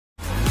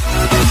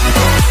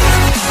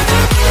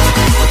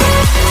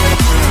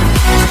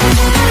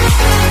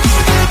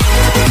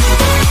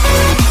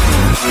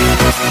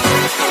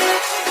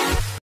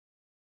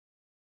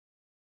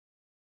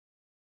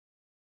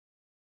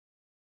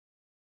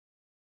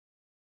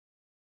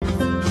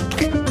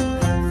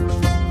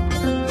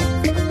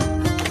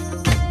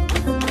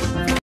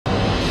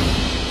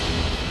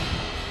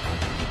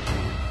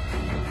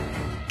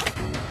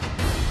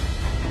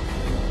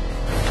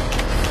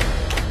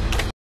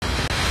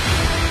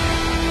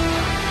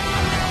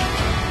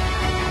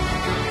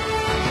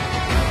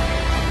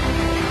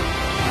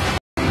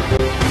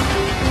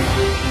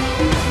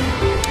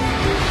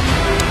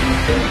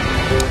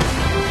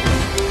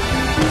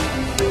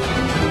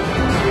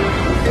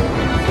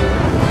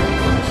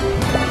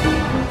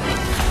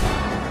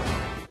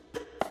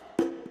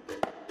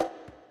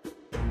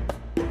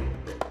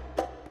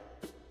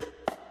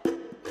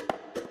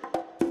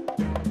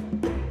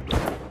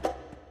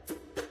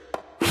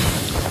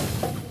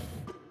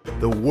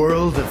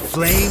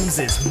Flames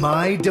is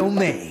my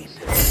domain.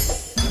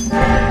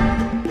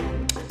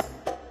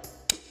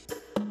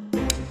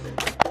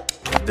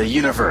 The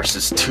universe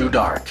is too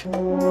dark.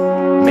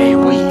 May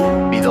we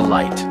be the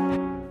light.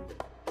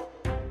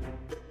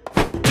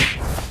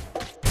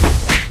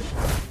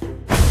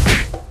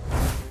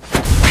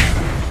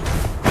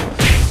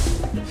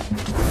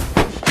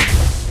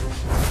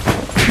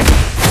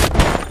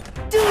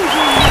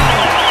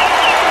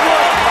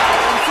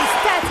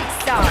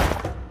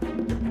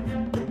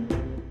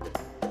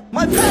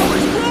 My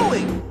power's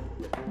growing!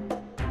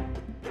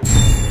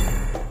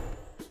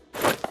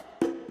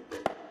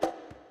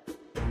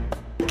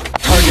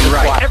 Target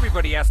right.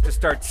 Everybody has to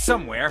start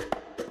somewhere.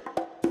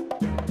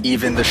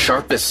 Even the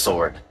sharpest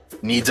sword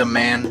needs a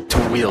man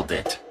to wield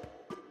it.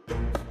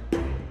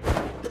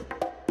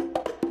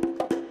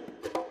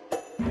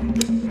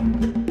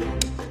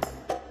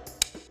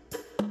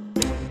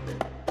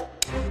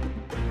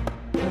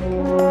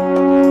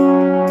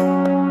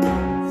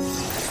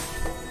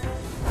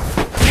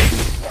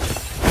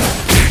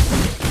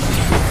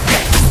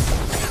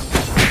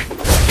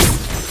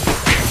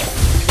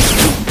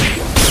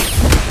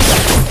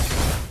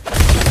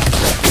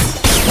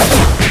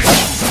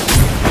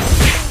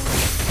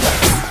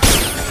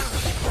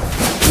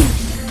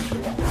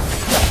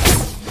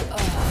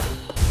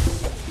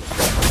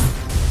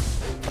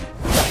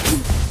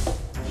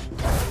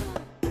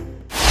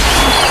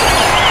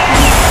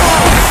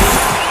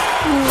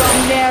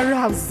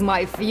 Arouse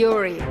my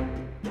fury.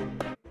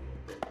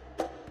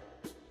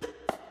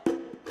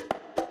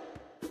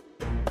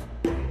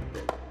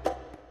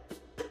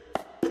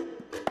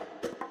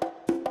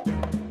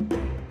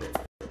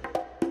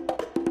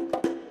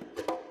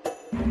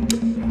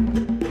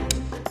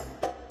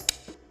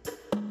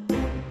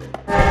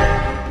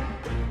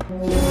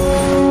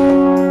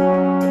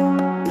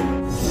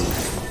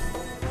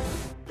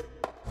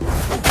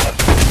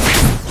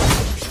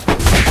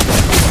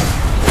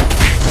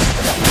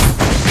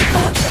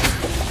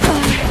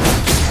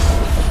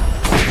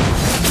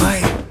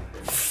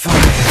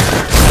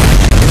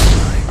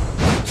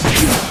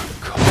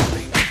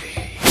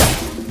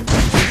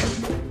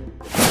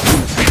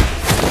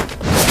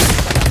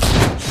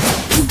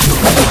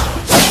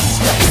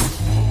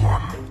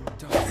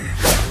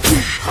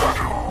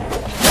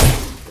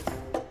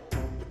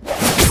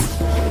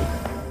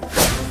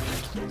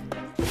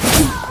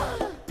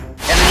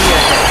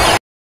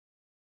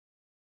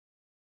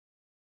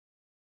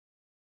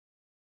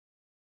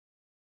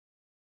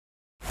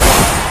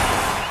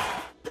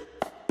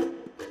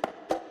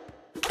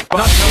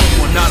 Not knowing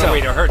one's not a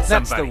way to hurt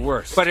That's somebody, the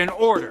worst. but an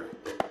order.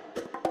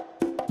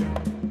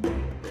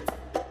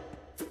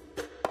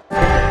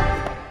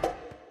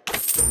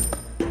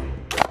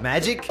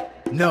 Magic?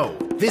 No,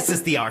 this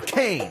is the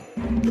arcane!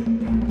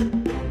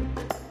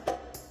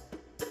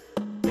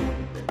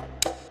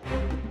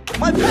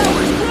 My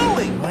power's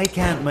growing! Why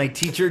can't my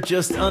teacher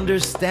just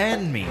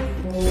understand me?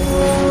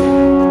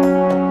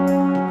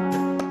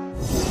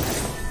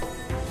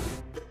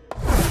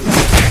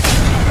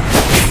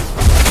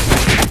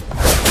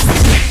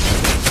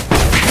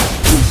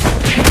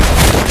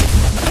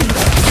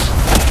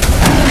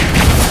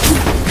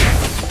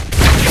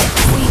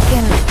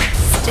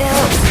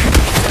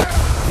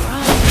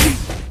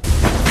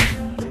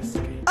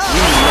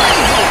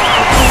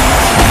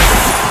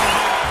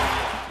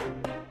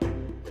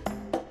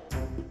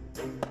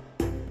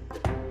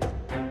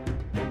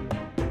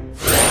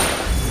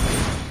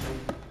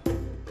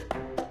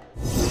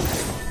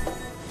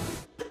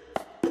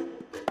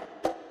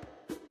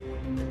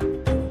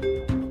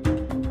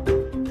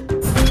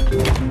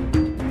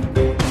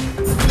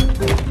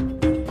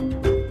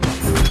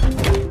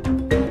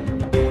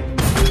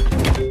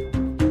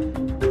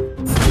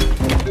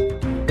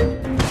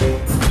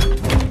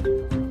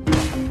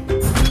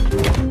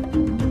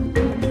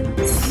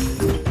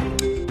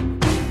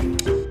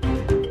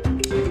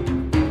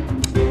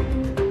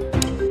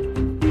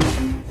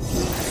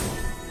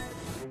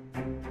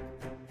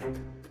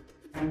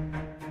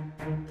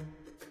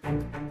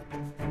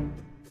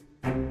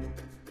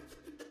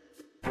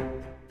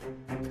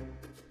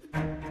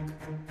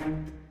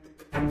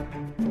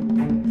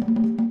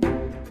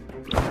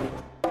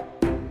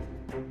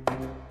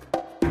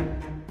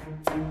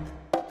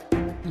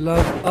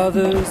 Love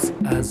others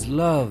as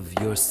love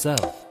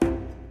yourself.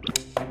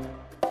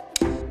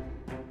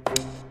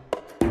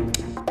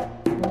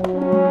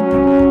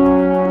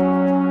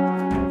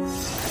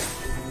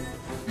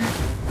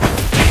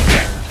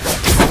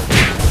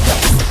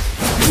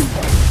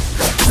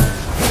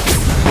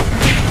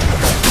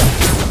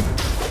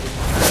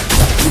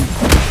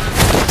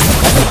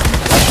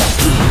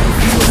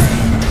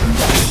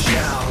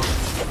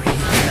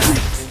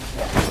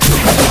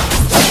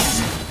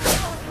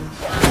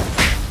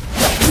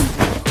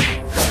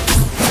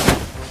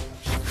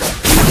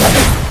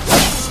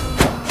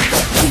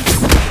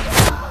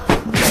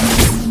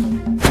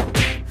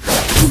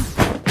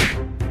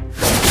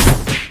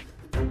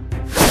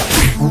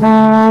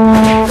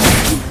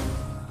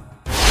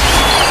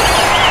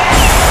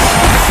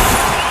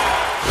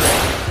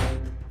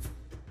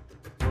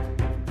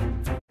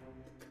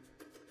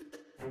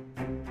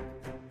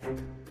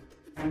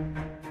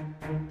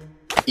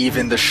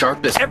 Even the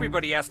sharpest...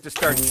 Everybody has to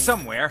start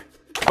somewhere.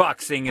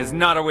 Boxing is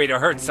not a way to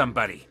hurt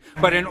somebody,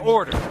 but in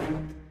order.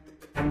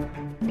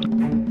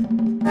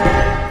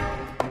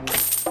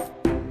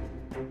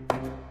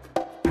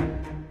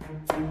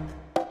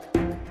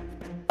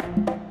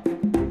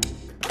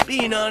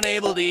 Being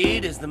unable to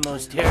eat is the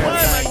most terrifying.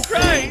 Why am I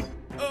crying?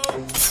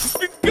 Oh,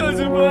 because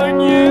of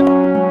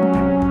onion.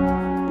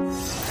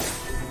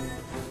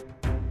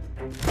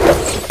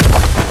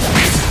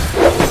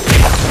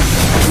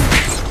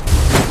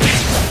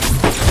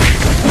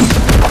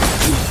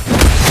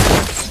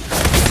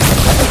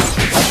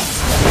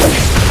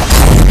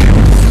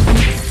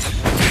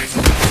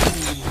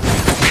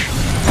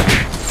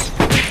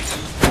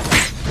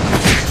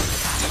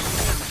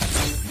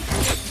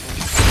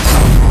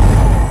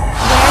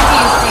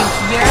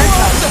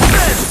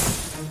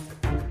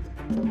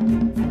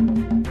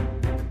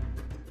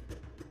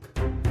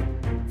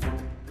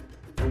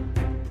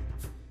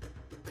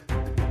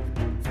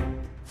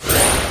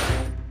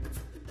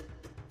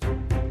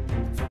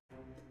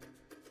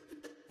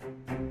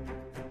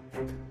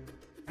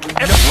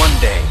 One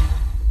day,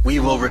 we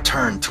will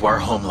return to our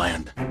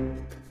homeland.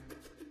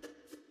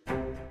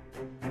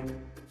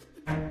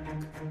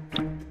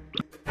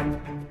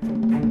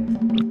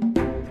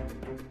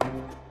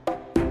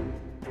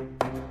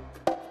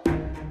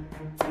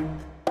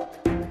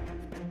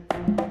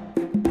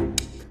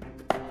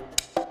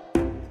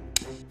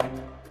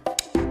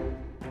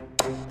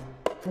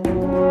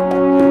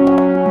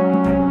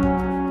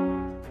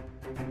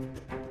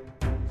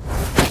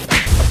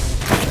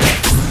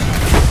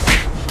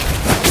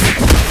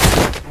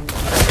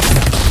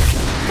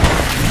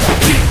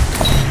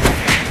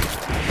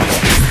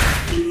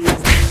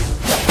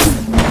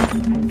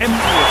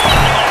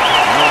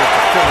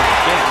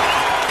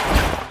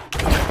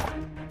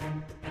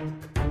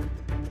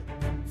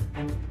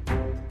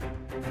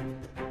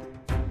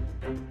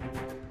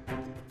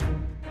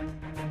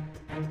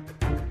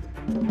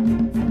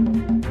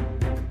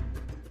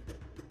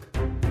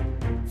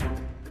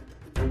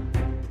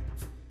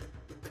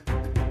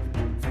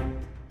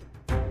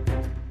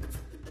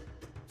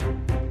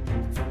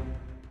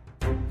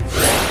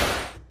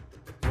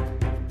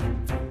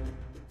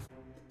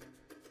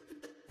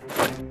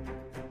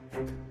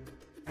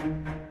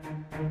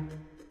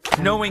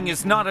 Knowing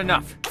is not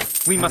enough.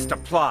 We must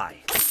apply.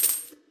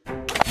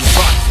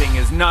 Boxing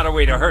is not a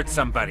way to hurt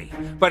somebody,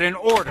 but in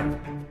order.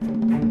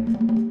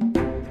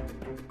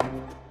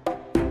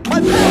 My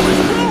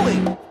power's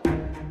growing!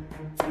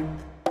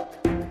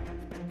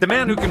 The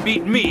man who can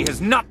beat me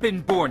has not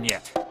been born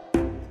yet.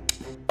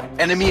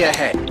 Enemy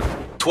ahead.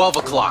 12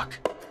 o'clock.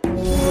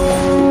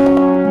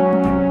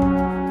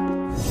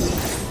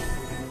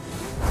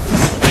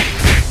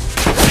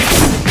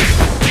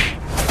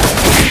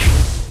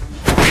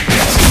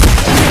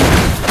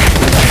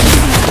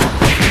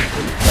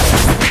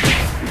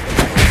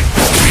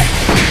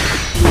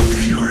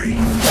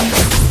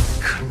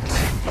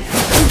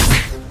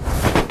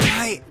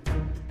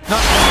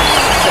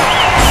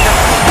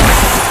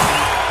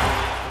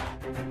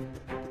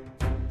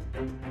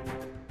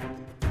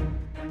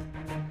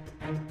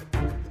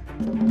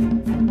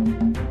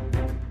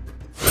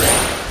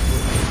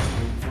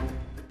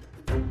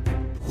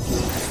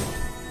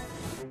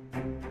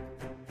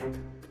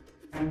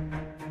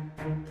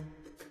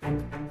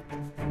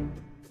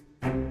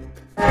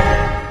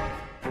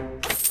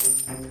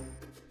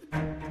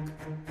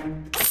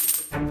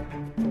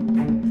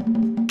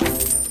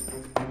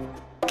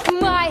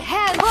 My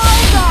hand,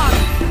 hold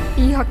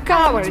on! Your trying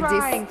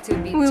cowardice to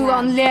be will gentle.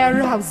 only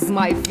arouse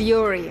my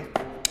fury.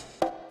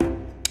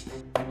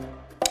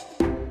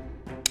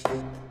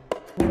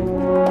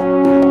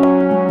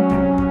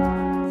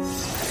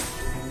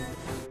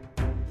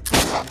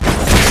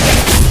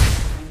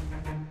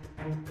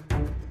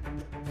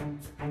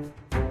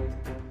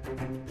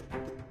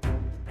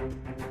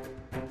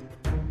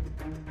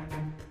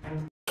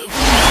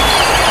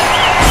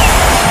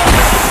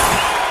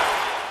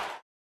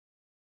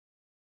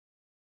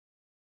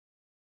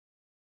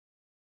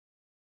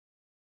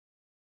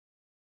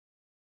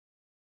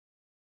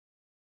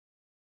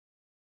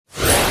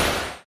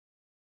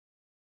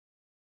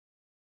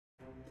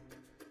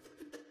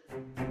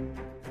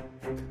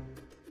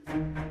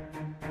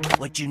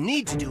 What you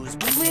need to do is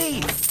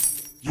believe.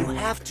 You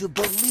have to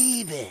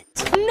believe it.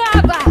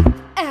 Never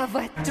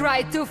ever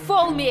try to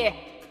fool me!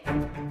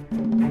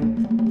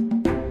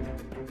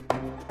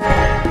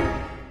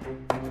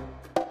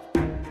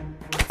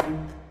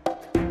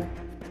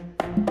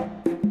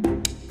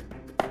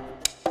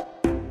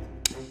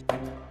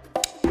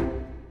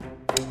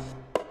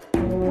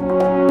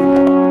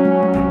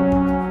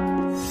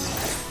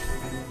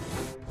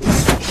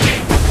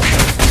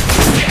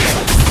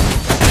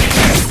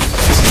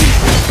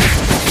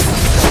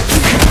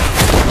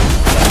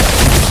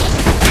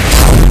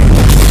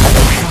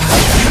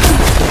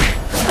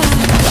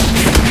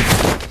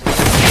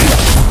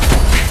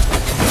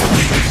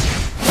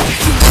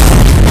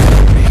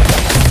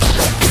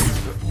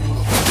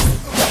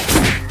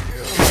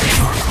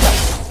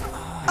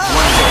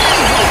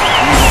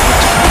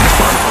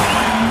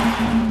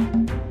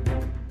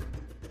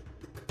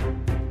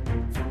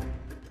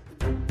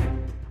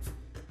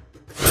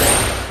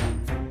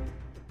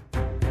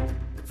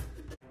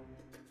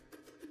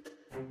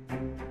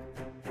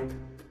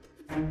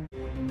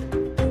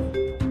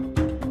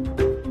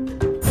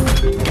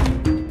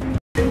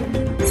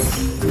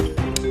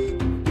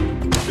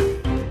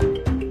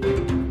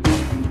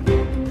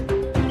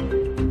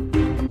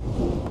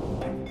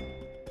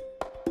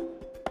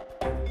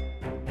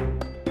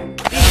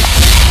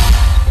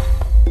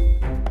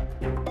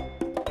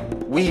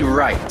 We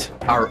write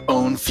our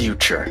own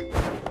future.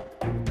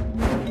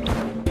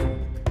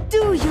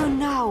 Do you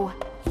know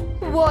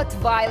what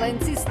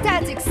violent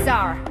aesthetics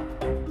are?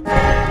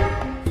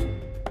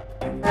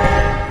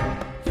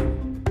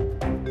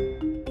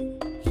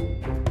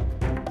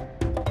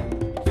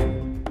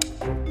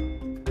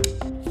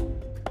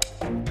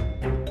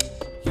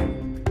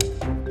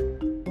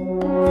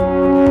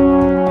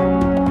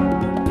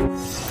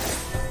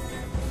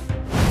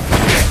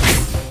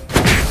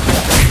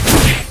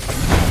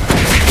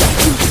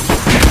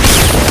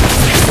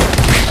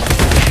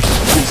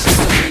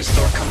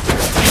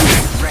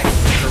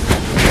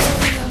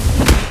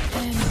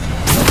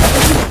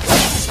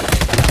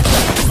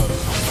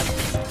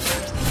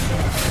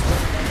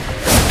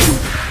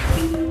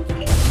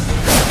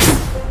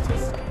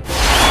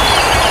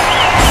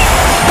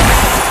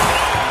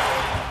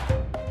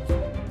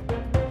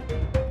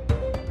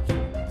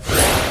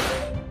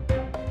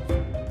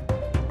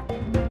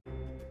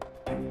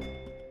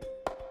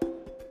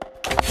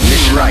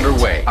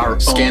 Underway. Our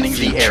scanning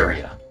the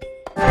area.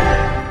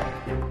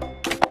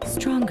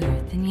 Stronger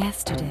than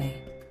yesterday.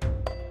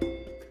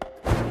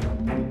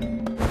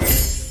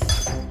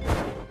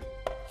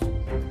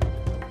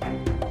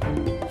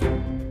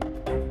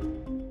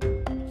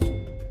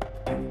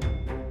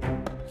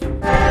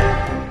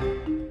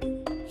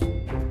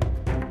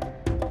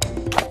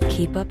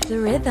 Keep up the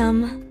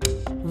rhythm.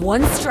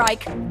 One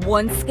strike,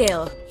 one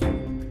skill.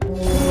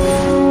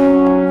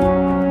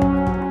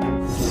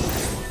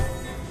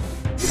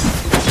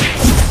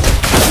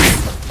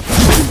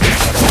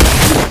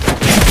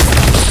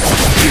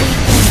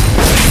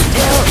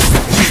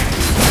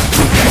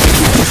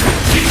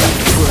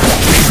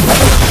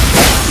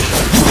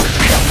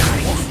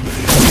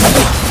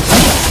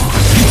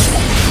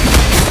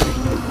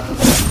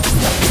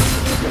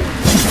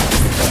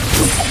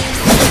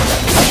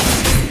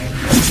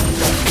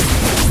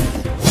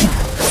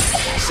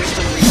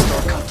 System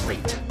restore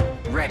complete.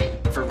 Ready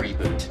for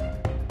reboot.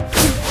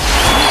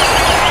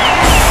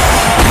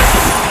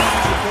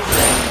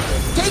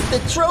 Take the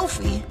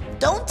trophy.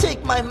 Don't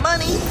take my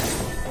money.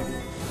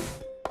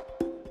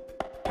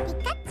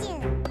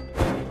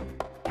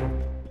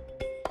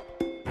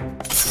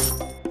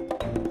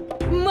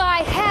 My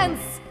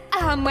hands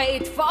are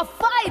made for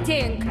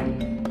fighting!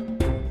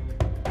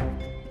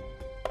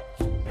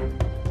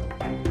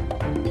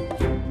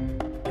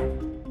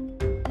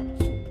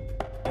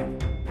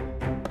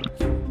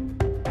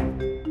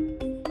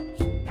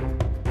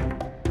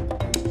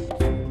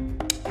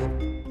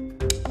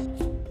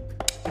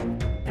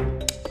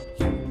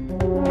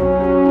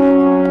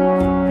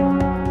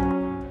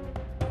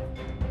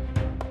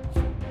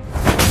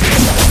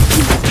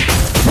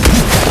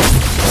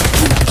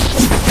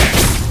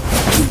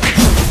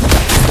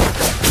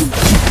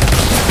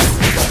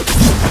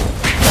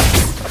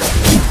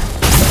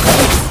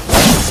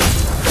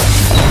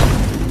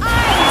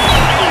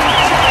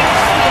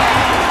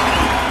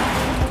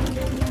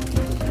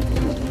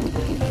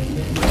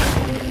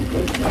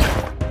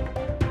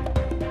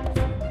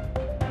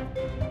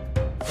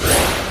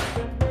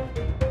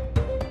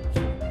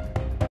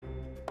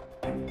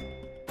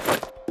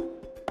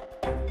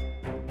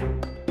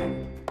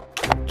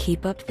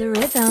 Keep up the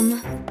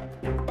rhythm.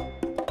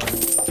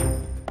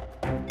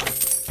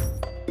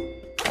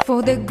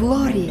 For the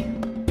glory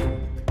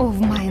of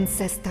my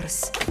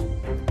ancestors.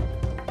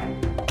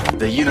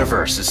 The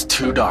universe is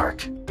too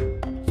dark.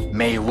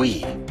 May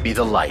we be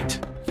the light.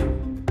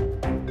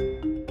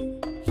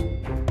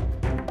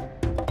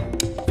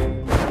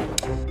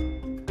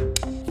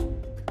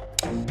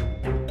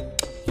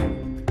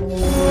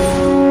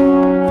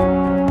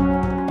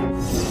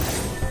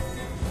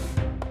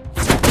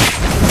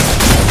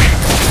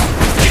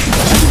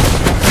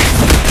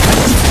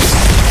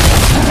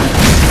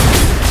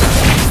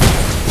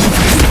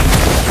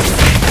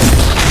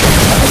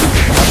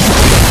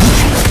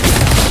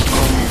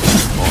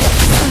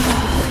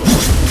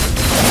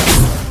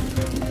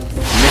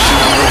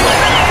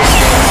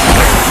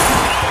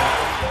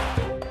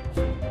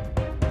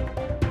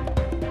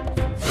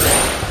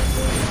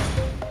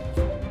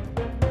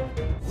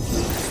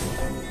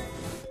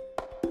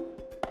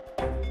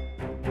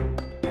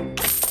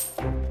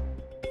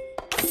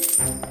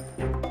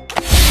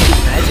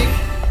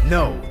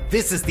 No,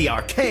 this is the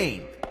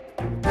arcane!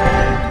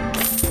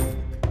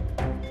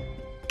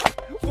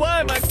 Why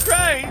am I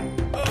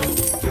crying?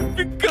 Oh,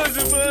 because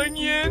of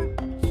Onion?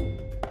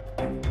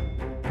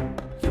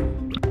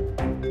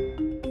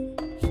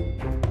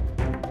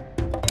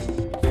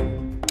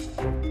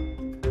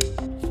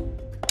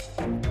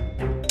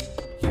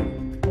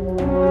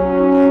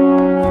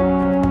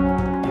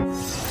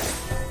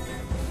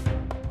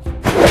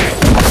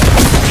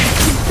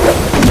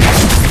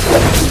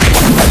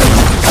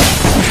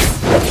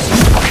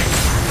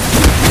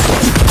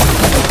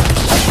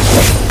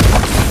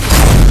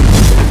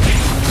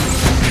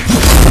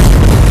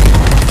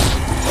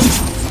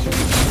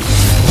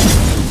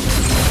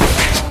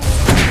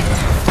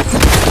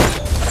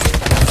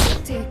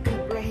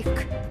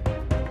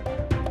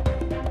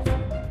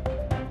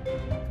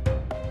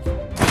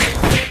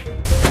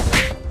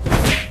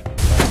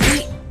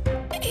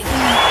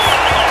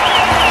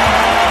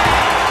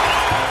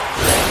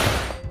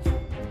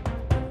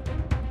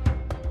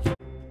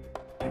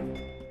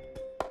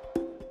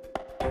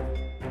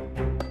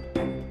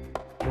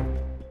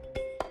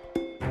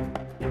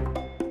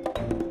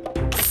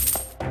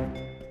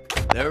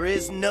 There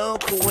is no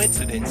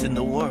coincidence in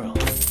the world.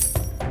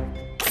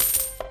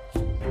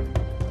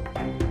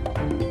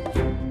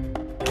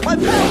 My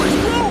power's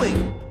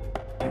growing!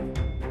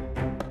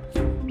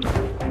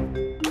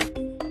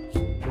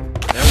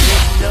 There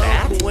is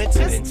no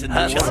coincidence in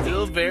the world. I'm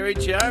still very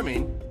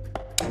charming.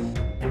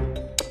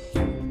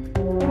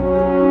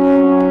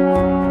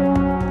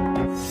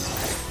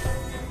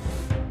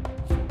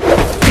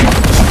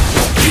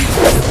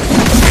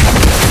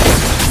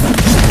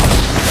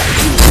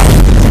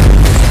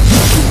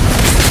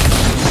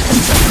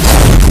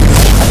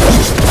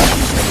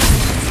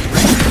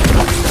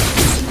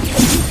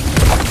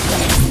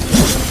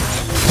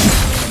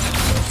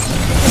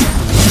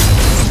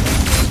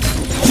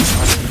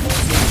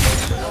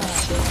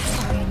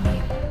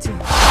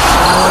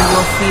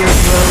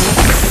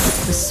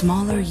 The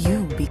smaller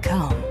you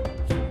become.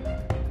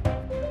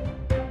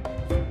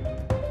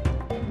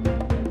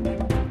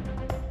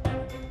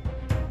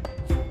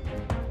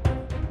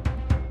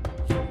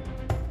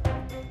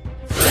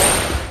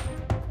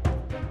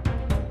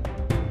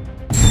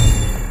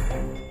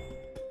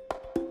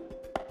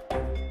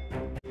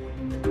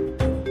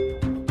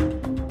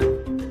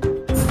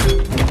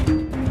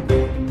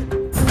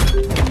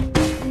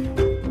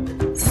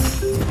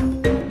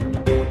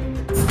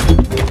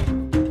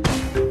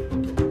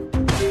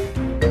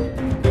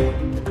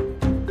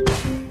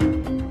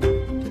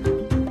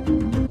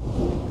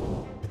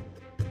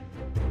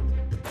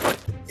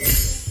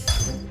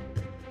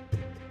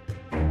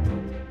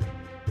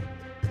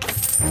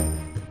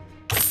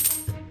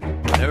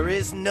 There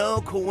is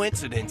no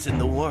coincidence in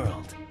the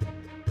world.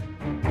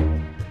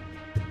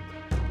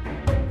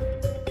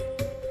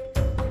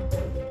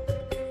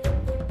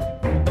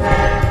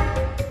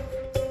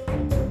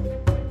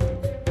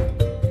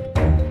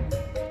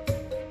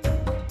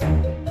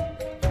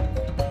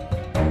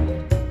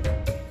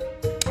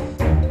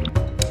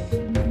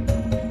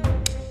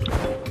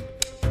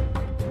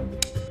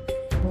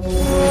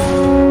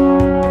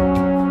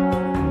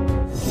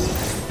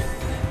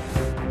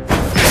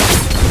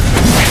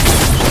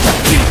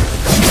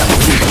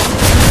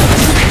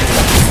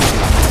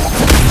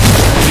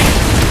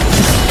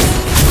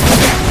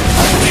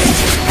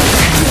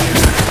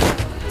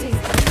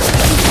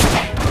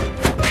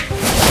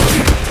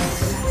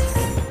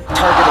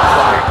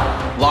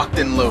 Locked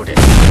and loaded.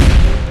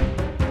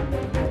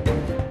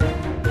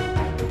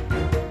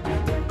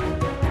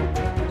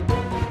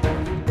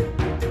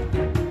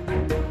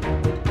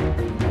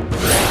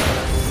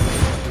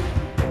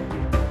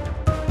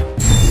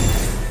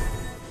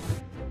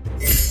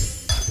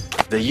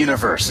 The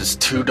universe is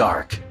too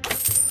dark.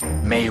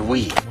 May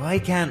we? Why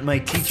can't my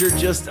teacher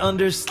just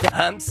understand?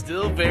 I'm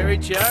still very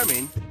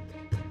charming.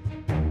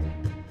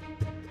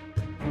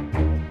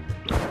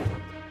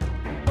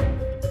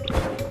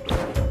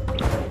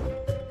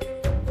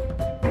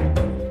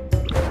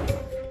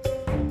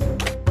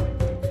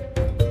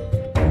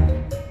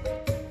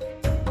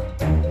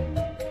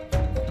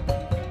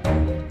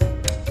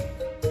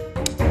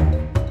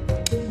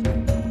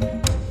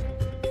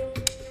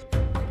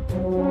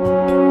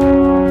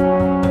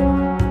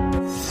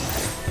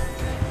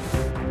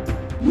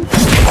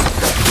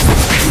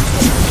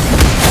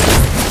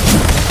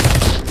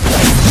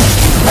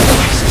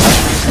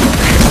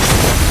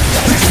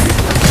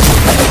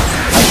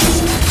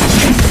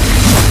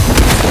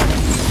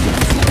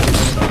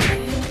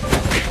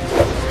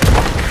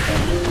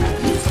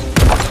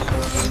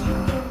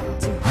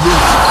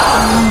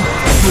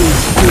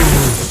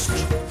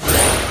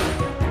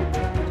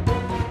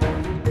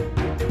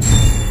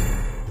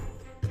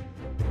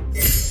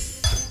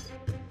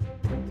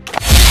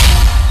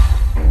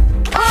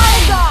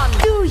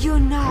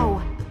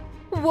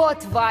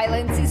 What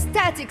violence his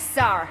statics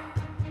are!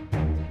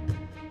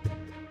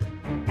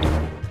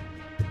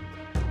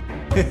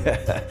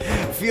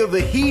 Feel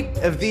the heat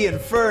of the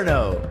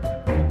inferno!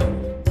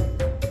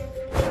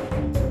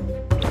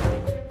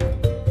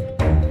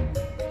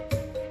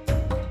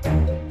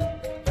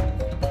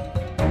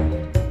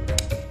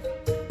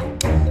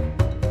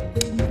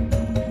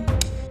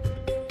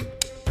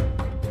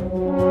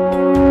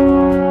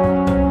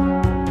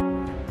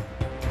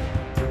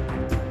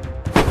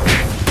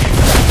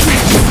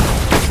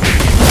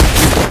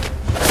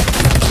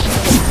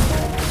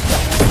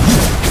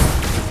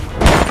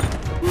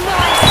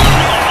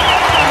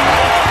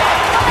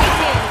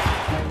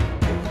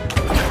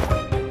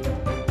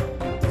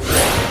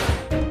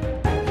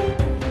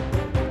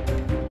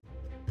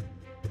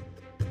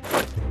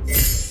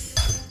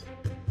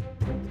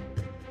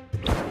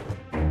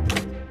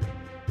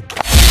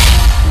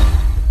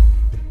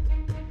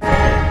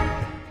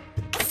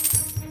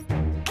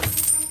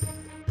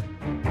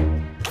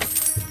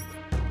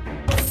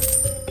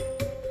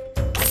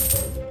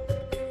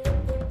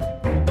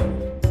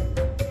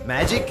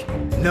 Magic?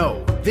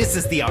 No, this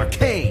is the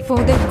arcane! For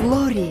the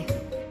glory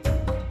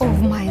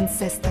of my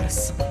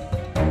ancestors.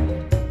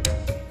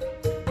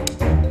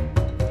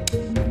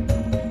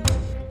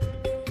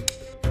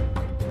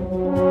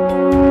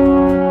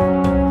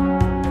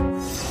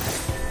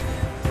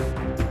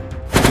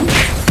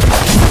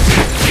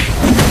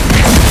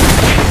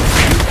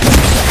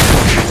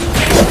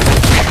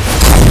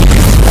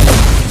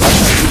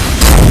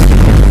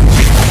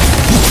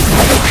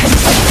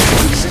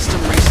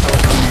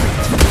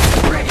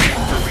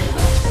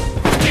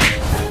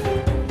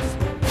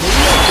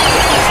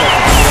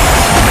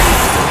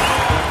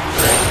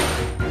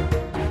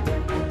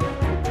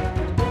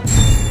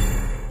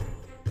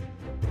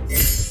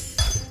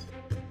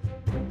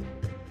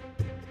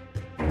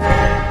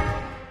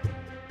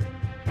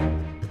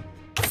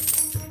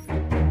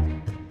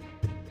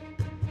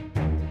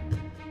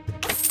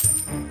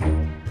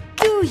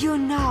 you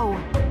know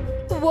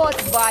what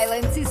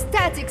violence is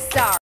statics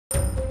are?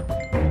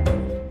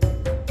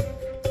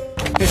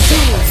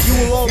 You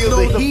will all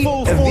feel the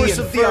full force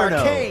of the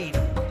arcane.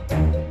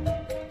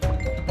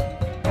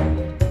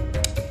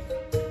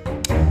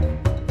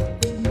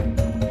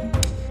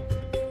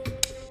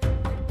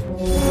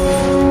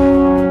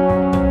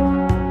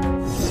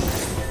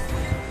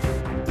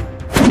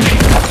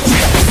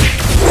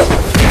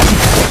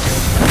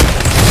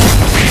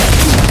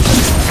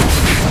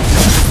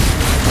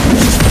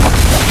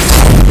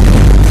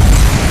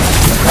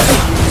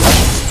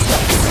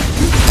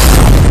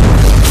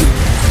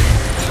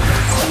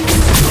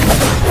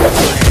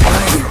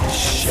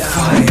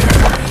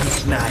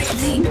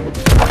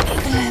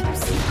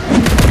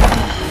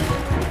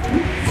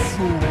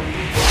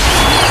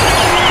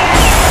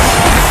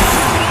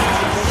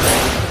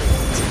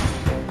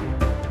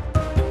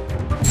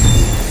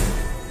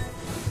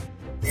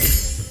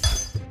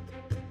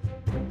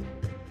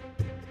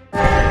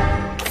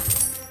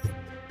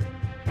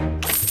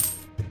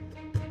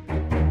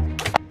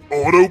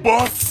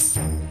 Autobots?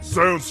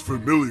 Sounds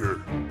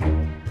familiar.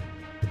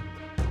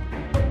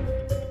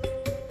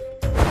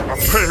 A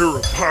pair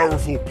of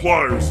powerful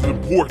pliers is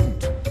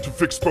important to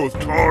fix both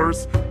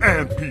cars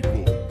and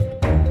people.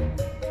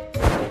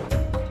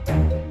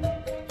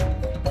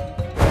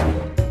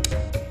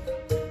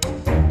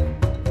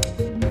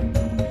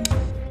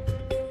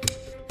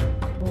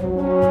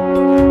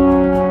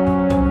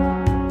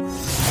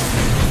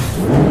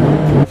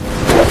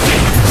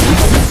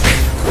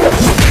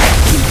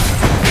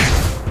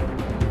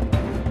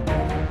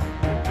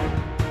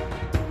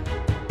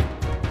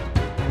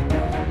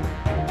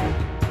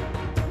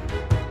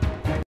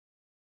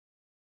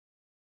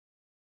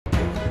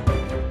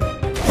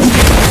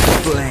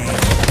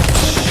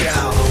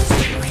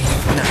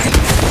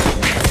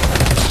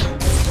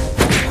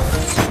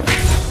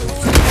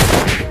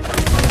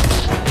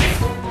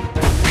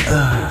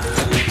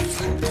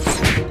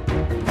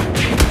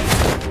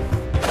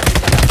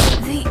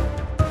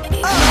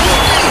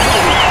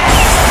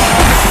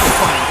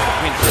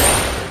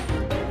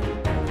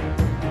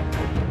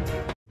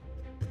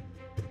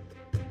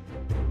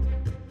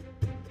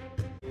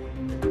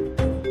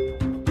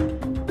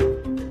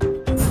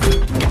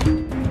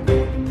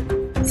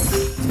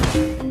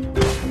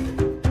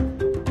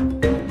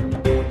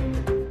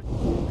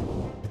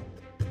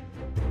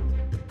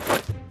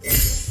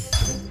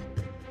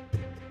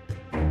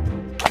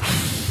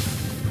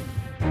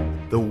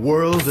 The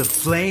world of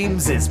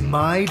flames is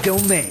my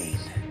domain.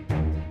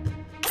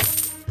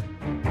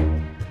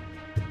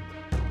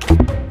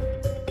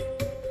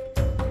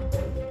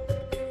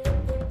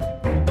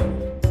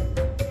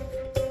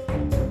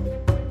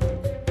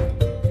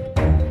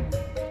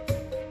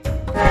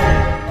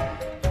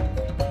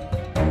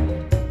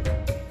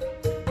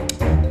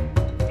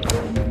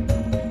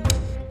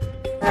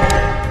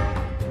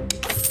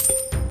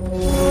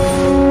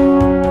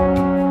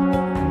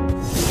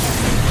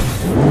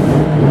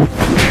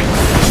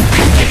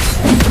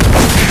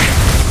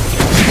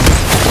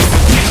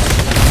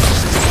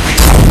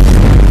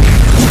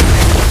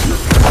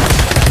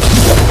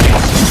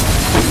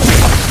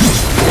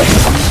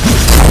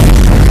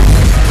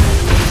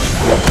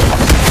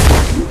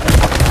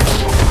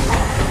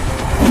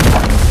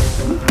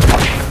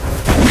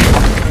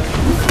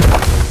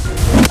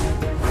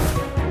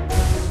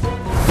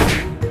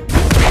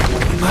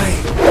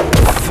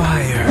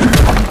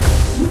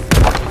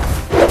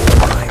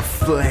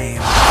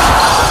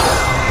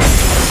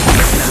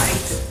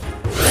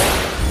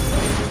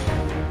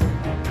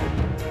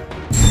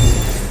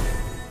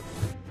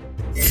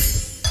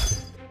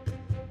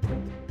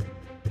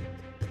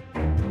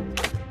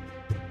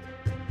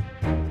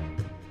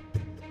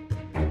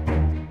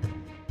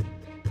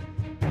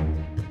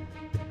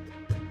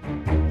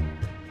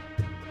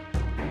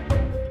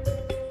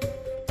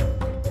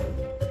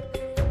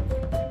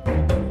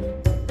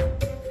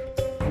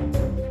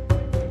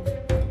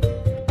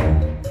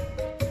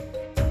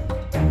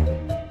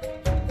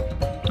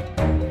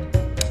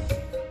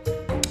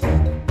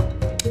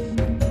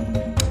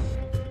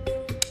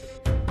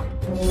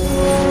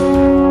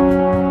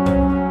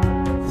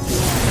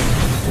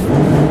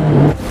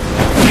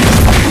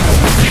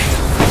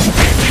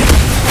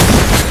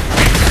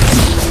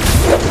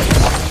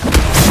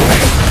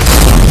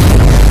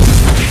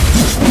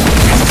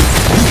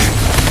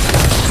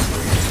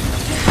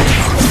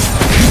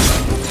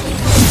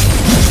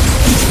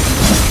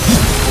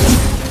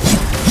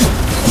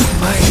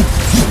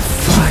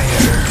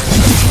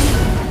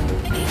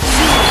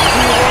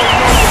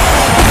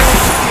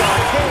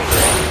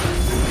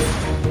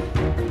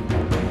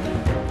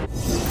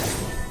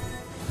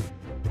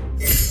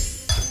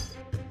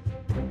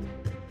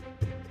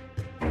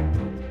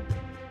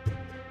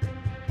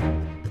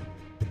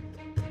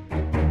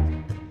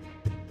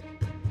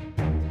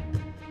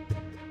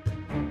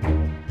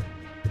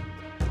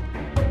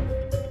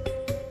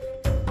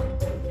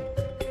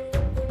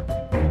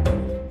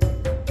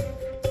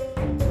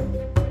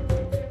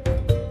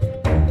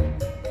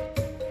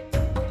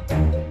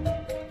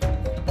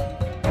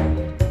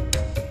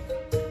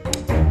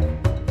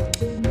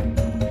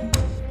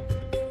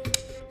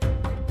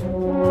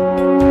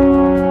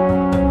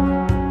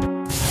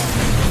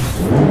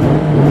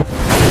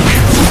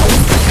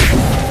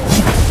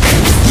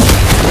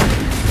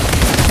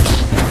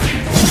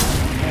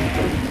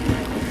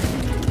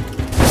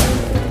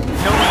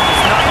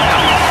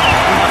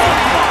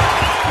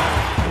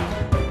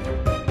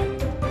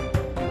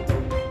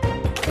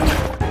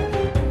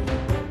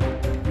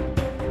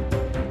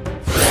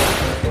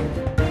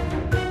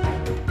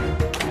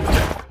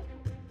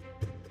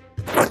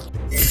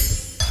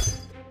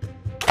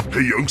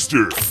 Hey,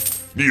 youngster,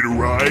 need a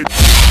ride?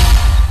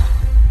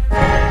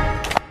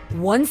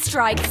 One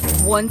strike,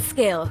 one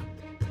skill.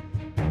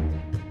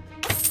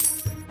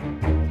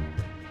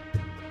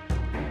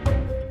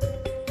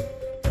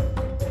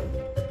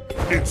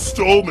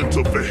 Installment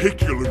of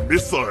vehicular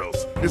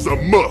missiles is a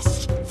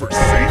must for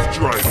safe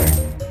driving.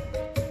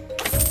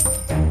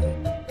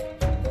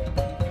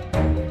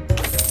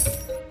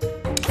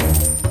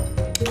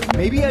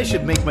 Maybe I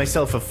should make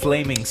myself a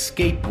flaming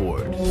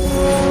skateboard.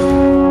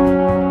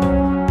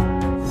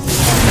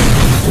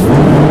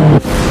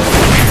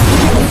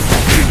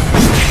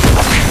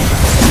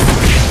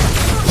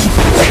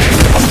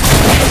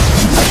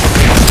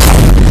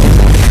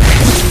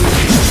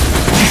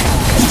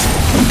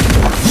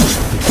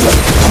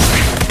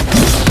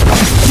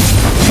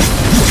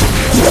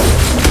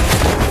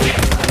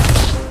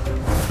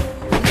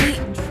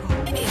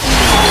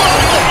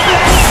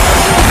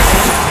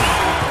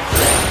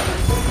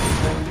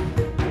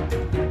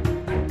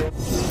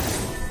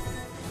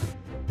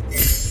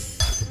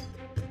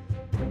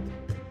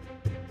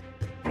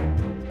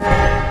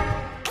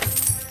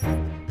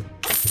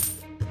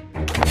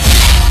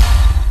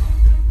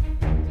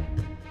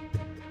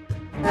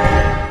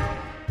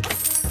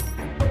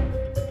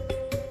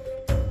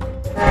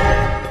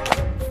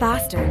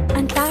 Faster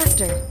and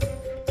faster.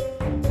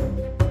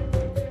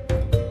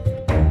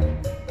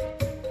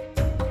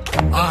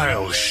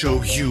 I'll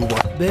show you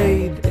what.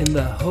 Bathe in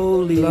the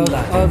holy light.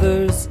 Love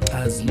others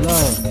as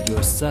love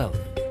yourself.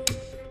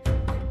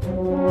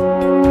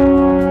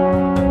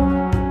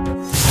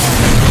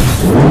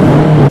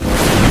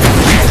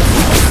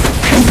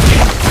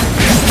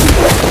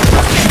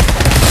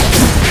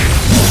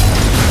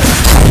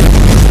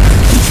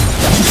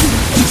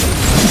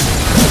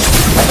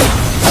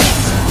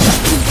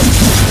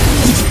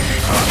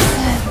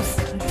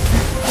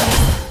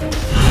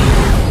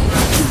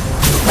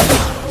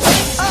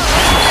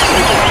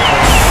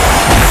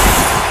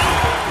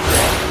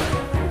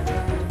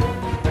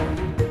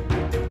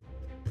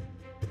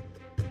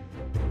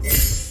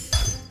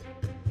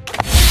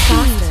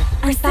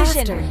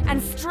 Precision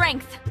and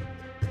strength.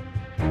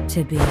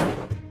 To be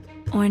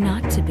or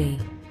not to be.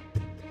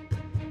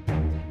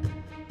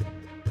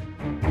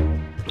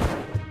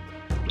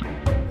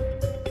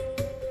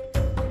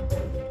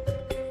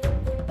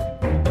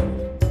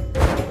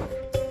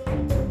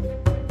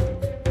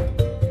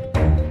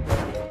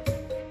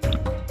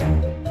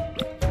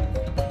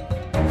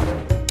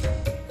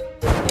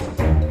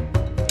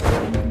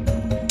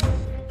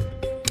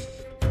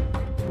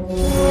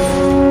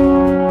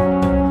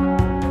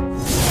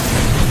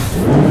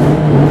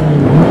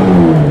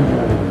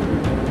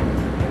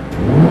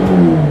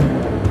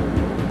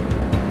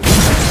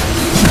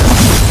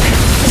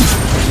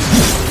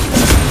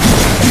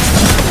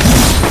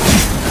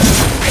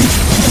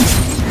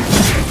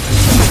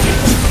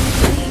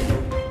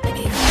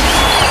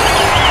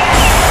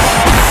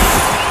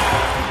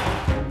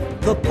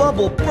 The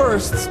bubble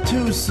bursts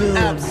too soon.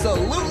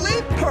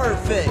 Absolutely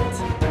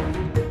perfect!